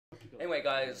Anyway,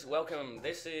 guys, welcome to the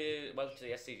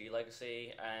STG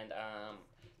Legacy, and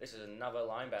this is another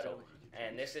line battle.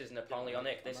 And this is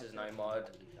Napoleonic. This is no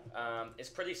mod. It's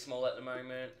pretty small at the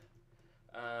moment.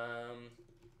 So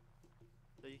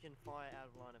you can fire out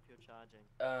of line if you're charging.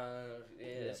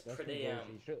 Yeah, it's pretty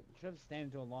You should have stand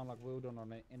into a line like we were doing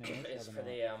on in it's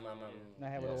pretty know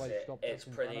how it always stops it's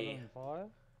in pretty front of them and fire.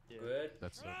 good.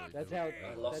 That's how. I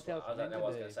don't know what I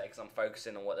was going to say because I'm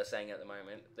focusing on what they're saying at the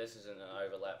moment. This isn't an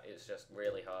overlap. It's just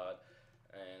really hard,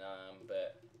 and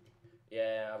but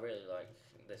yeah, I really like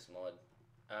this mod.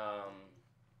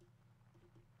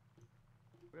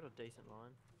 We've got a decent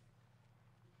line.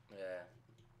 Yeah.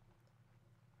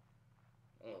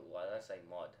 Oh, why did I say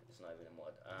mod? It's not even a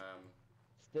mod.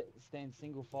 Stand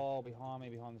single file behind me,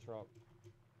 behind this rock.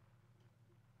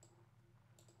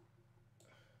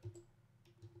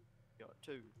 Got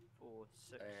 2, 4,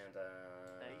 6, and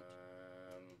 8,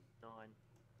 9.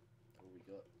 What we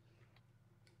got?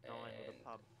 9 with a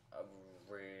pub. I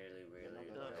really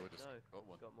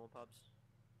Got more pubs.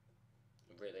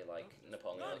 like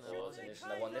Napoleonic Wars, and this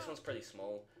one. This one's pretty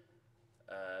small,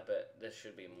 but there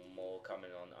should be more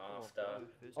coming on after.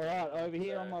 Alright, over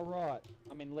here on my right.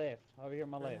 I mean left. Over here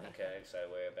on my left. Okay, so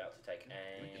we're about to take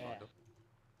aim. Yeah.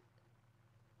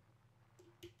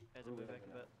 As a move back a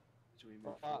bit. Should we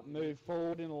move Move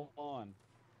forward in a line.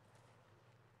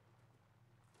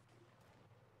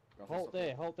 Halt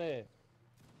there, halt there.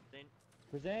 Then.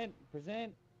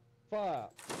 Present, fire.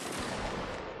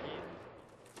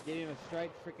 Get in a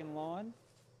straight freaking line.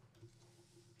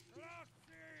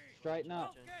 Straighten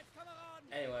up.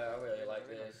 Anyway, I really like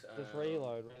this. Just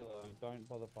reload. Don't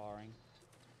bother firing.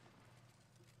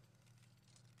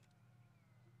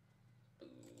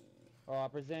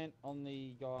 Alright, present on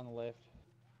the guy on the left.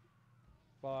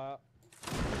 Fire.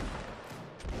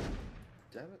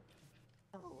 Damn it.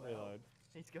 Oh, wow. Reload.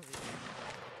 He's got me.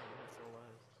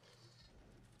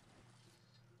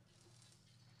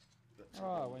 That's all those.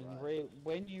 Alright,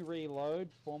 when you reload,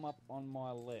 form up on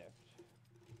my left.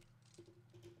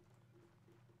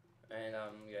 And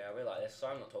yeah, I really like this. So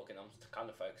I'm not talking. I'm kind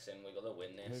of focusing. We got to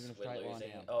win this. We're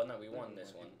losing. Oh no, we won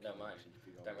this one. Never mind.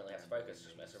 Don't really have to focus.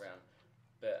 Just mess around.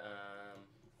 But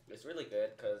it's really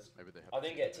good because I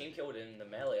didn't get team killed in the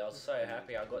melee. I was so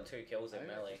happy. I got 2 kills in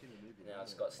melee. And then I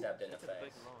just got stabbed in the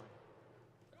face.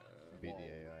 Be the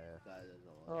AI.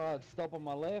 Alright, stop on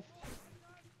my left.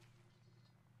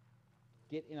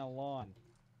 Get in a line.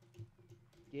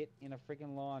 Get in a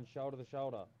freaking line, shoulder to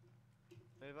shoulder.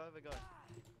 Move over, guys.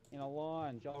 In a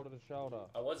line, shoulder to shoulder.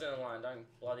 I was in a line. Don't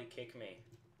bloody kick me.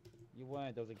 You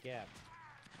weren't. There was a gap.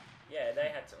 Yeah, they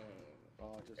had to.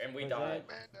 And we died.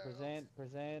 Present.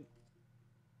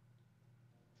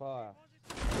 Fire.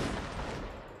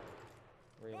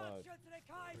 Reload.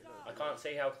 I can't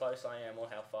see how close I am or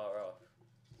how far off.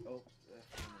 Oh,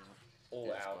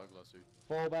 All out.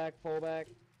 Fall back. Hi,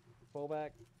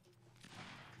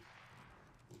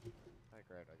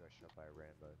 great. I got shot by a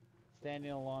Rambo. Stand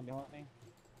in a line behind me.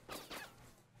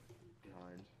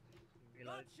 behind.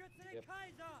 Reload. Yep.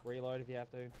 Reload if you have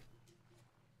to.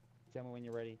 Tell me when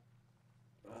you're ready.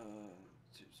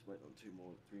 Just wait on 2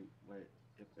 more, 3. Wait,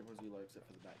 everyone's reload except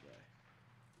for the back guy.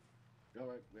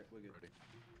 Alright, we're good. Ready.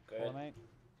 Follow me.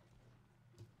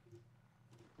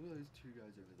 Look at those 2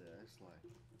 guys over there. It's like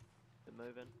They're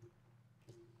moving.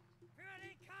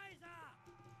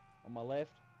 On my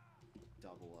left.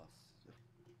 double us.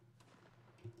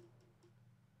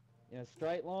 In a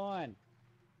straight line.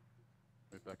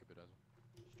 Move back a bit, AzzA.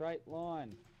 Straight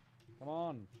line. Come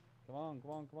on.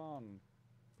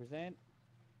 Present.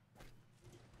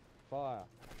 Fire.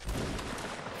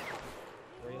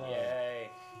 Reload. Yay.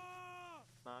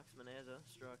 Marksman AzzA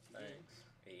strikes again. Thanks.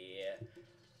 Yeah.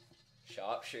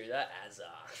 Sharpshooter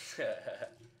AzzA.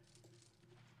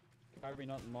 Cobra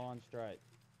not in line straight.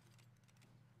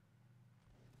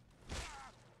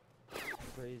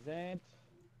 Present.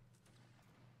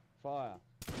 Fire.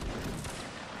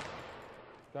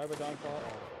 Cobra, don't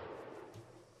fire.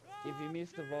 If you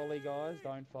miss the volley, guys,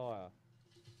 don't fire.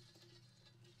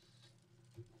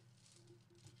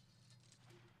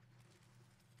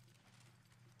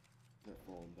 They're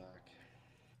falling back.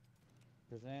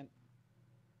 Present.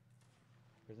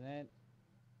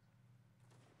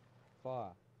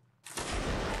 Fire.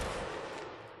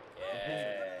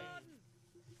 Yeah.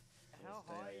 How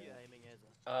high are you aiming, AzzA?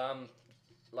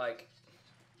 Like,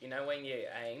 you know when you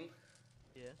aim,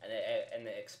 Yeah. and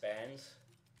it expands.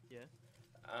 Yeah.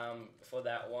 For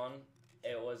that one,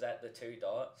 it was at the 2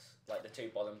 dots, like the 2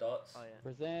 bottom dots. Oh yeah.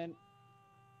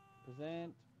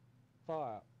 Present.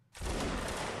 Fire.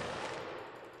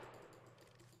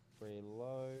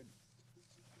 Reload.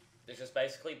 It's just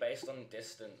basically based on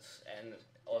distance and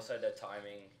also the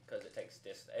timing, because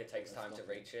it takes time to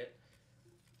reach it.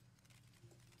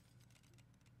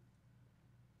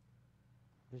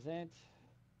 Present.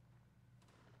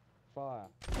 Fire.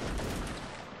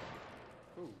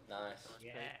 Ooh, nice.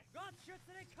 Yeah.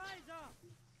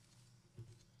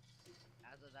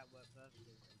 AzzA, that worked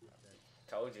perfectly.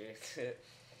 Told you.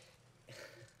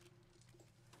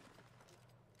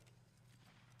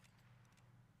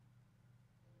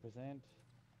 Present.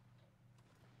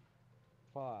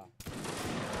 Fire.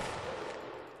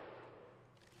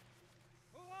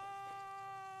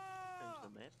 Change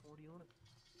the map. What do you want it?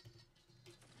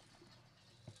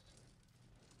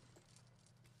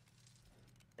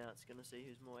 Now it's gonna see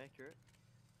who's more accurate.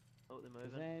 Oh, they're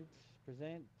moving. Present.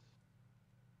 Present.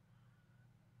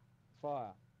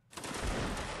 Fire.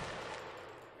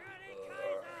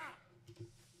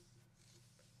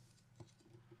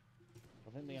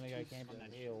 I think they're gonna go camp on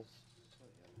that hill.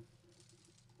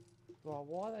 God,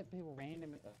 why are they people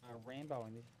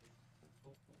Ramboing this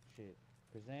shit?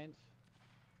 Present.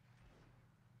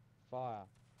 Fire.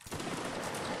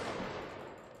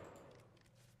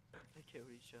 They killed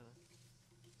each other.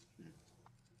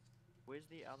 Where's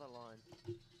the other line?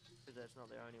 Because that's not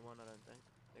their only one, I don't think.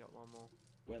 They got one more.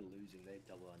 We're losing. They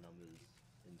double our numbers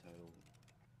in total.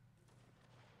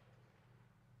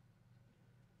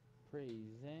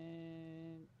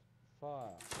 Present.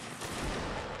 Fire.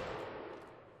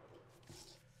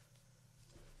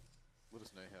 Let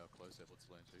us know how close Edward's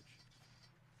land to each.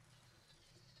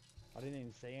 I didn't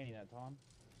even see any that time.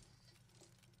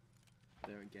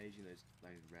 They're engaging those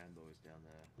Rambos down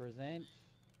there. Present.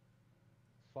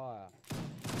 Fire.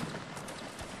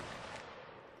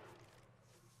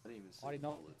 I didn't even see I did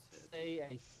not bullets hit. see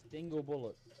a single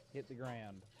bullet hit the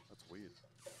ground. That's weird.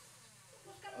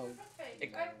 Oh,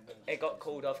 It got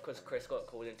called off because Chris got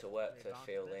called into work to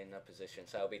fill in a position,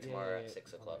 so it'll be tomorrow at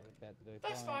 6 o'clock.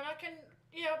 That's fine. I can.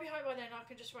 Yeah, I'll be home by then. I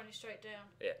can just run you straight down.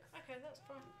 Yeah. Okay, that's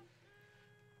fine.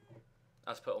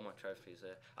 I just put all my trophies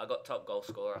there. I got top goal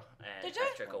scorer and Did you?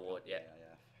 hat-trick award. Yeah.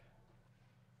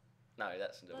 No,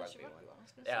 that's the That's rugby your one. I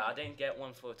was gonna Yeah, say. I didn't get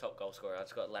one for top goal scorer. I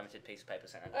just got a limited piece of paper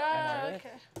sent out. Oh,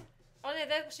 okay. Oh,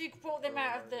 yeah, so you brought them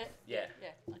out of the. Yeah.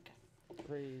 Yeah, okay.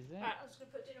 Present. Right, I'm just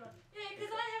going to put dinner on. Yeah, because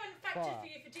I haven't factored Fire. for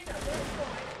you for dinner, but that's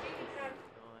fine. You can have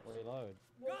Nice. Reload.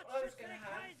 what I was going to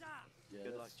have. yeah,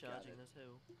 Good that's luck charging scattered. this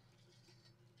hill.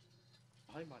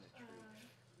 I might have tree.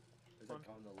 Is that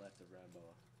on the left of Rambo?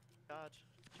 Charge.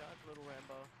 Charge, little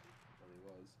Rambo. Well, he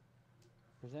was.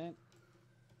 Present.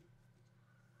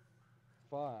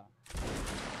 Fire. Can't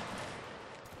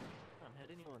hit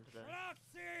anyone today.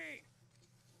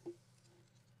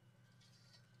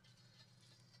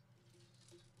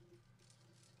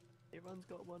 Everyone's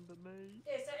got one but me.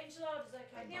 Yeah, so enchiladas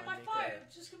okay. Yeah, my Mine phone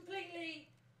just completely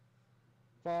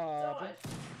Fire. died.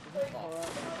 Sorry.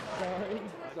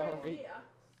 Sorry. Got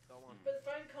one. But the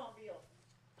phone can't be off.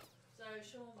 So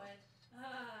Sean went,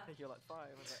 I think you're like 5. I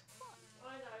was like, I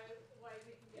know, way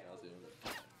we can get off.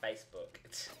 Facebook.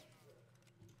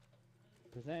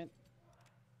 Present.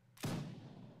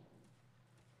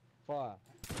 Fire.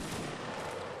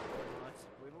 nice.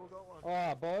 We've all got one.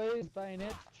 Alright, boys.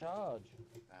 Bayonets charge.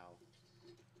 Ow.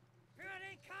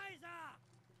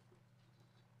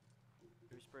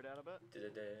 Do we spread out a bit?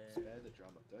 Spare the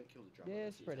drummer. Don't kill the drummer. Yeah,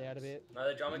 unless he spread out a attacks. bit. No,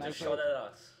 the drummer just Make shot at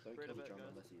us. Don't Spread kill a the bit, drummer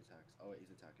guys. unless he attacks. Oh, wait,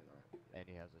 he's attacking, alright. And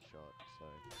he has a shot, so...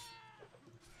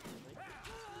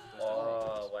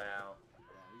 Oh, wow.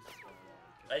 Yeah, he's so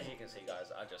low. As you can see,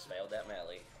 guys, I just failed that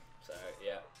melee. So,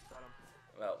 yeah. Got him.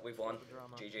 Well, we've won. The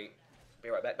drummer. GG. Be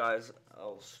right back, guys.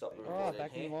 I'll stop the Alright, recording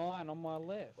back in here. line on my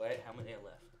left. Wait, how many are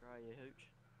left? Cry, you hooch.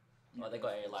 Oh, they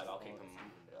got a live. I'll keep them.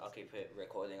 I'll keep it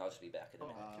recording. I'll just be back in a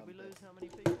Oh, minute. did we but- lose how many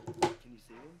people? Can you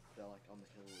see them? They're like on the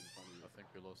hill in front of you. I think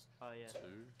we lost Oh, yeah. 2.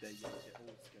 They're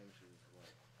all skirmishes.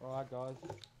 Like, Alright, guys.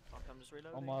 I'm just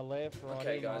reloading. On my left, right.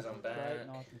 Okay, here, guys, nice I'm and straight, back.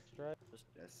 nice and straight.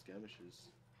 they're skirmishes.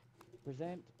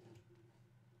 Present.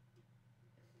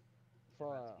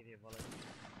 Fire. Let's give you a volley.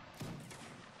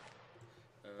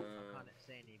 I can't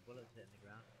see any bullets hitting the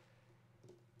ground.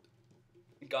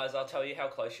 Guys, I'll tell you how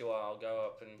close you are. I'll go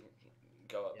up and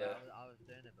go up Yeah, there. I was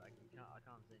doing it, but I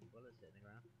can't see any bullets hitting the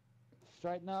ground.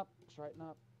 Straighten up. Straighten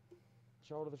up.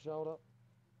 Shoulder to shoulder.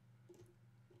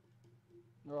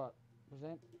 Right.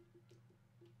 Present.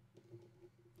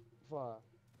 Fire.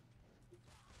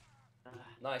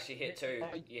 Nice, you hit 2.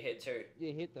 Oh, You hit 2.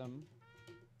 You hit them.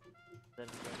 Then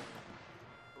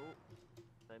oh,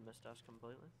 they missed us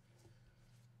completely.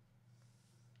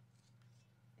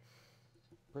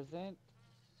 Present.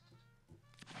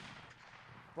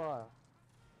 Fire.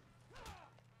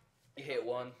 You hit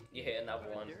 1. You hit another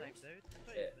one. Same dude? I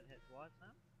thought Yeah. you'd been hit wide, Sam?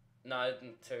 No,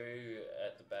 2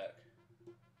 at the back.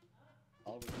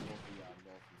 I'll report the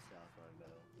north and south road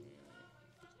battle.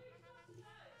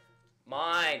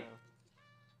 Mine!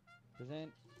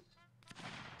 Present.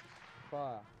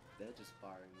 Fire. They're just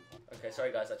firing. Okay,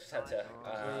 sorry guys, I just had to,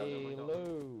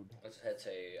 Reload. I just had to,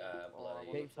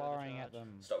 bloody Keep firing at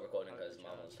them. stop recording because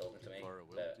Mum was talking to me. Fire at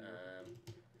will, But, do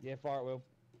you? Yeah, fire at will.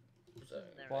 so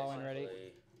Fire when ready.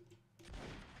 basically-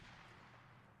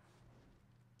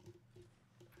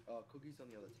 Oh, Cookie's on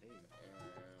the other team.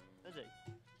 Is he?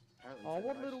 Apparently. Oh, he said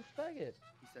what nice, little faggot.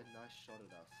 He said nice shot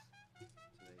at us.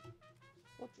 To me.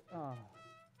 What's. Oh.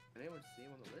 Can anyone see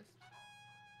him on the list?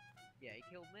 Yeah, he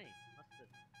killed me. Mustard.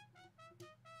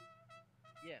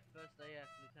 Yeah, first AF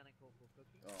Lieutenant Corporal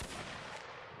Cookie. Oh.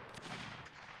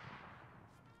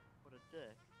 What a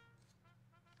dick.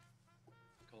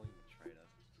 Calling him a traitor.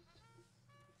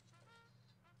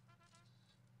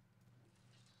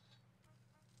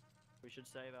 We should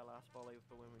save our last volley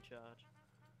for when we charge.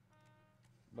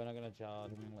 We're not gonna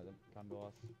charge. We're gonna let them come to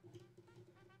us.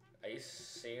 Are you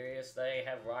serious? They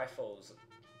have rifles.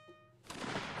 We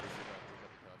have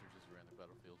the cartridges around the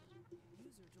battlefield.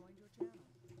 User joined your channel.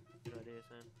 Good idea,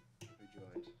 Sam. Who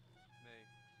joined? Me.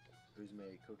 Who's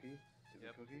me? Cookie? Is Yep.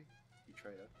 it Cookie? You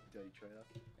traitor. Dirty traitor.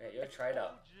 Yeah, you're a traitor.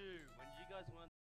 Told you, when you guys weren't